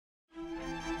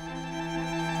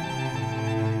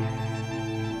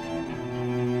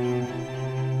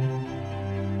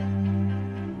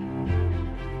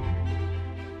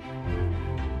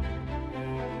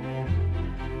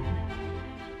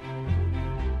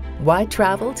Why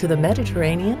travel to the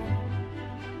Mediterranean?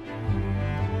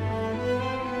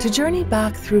 To journey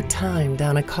back through time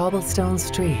down a cobblestone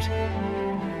street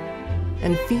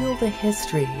and feel the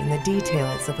history and the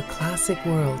details of a classic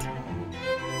world.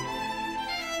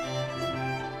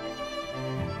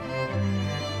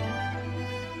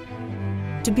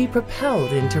 To be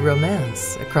propelled into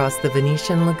romance across the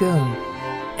Venetian lagoon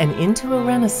and into a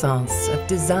renaissance of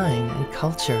design and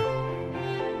culture.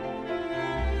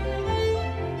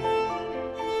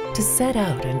 To set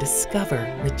out and discover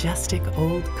majestic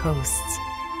old coasts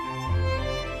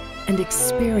and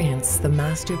experience the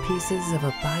masterpieces of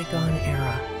a bygone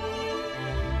era.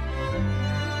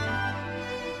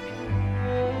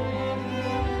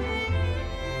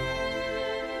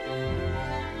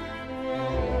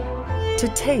 To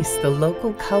taste the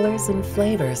local colors and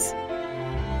flavors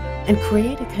and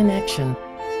create a connection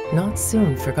not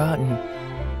soon forgotten.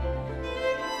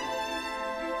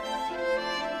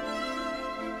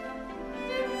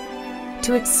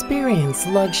 To experience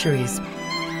luxuries,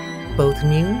 both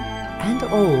new and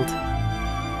old.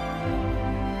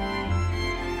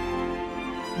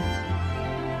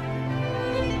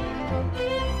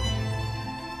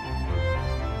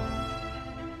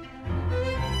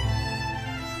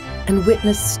 And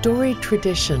witness storied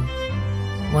tradition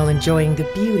while enjoying the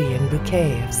beauty and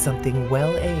bouquet of something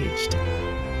well-aged.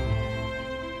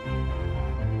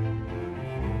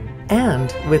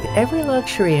 And with every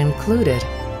luxury included,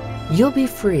 you'll be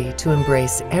free to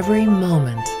embrace every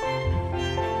moment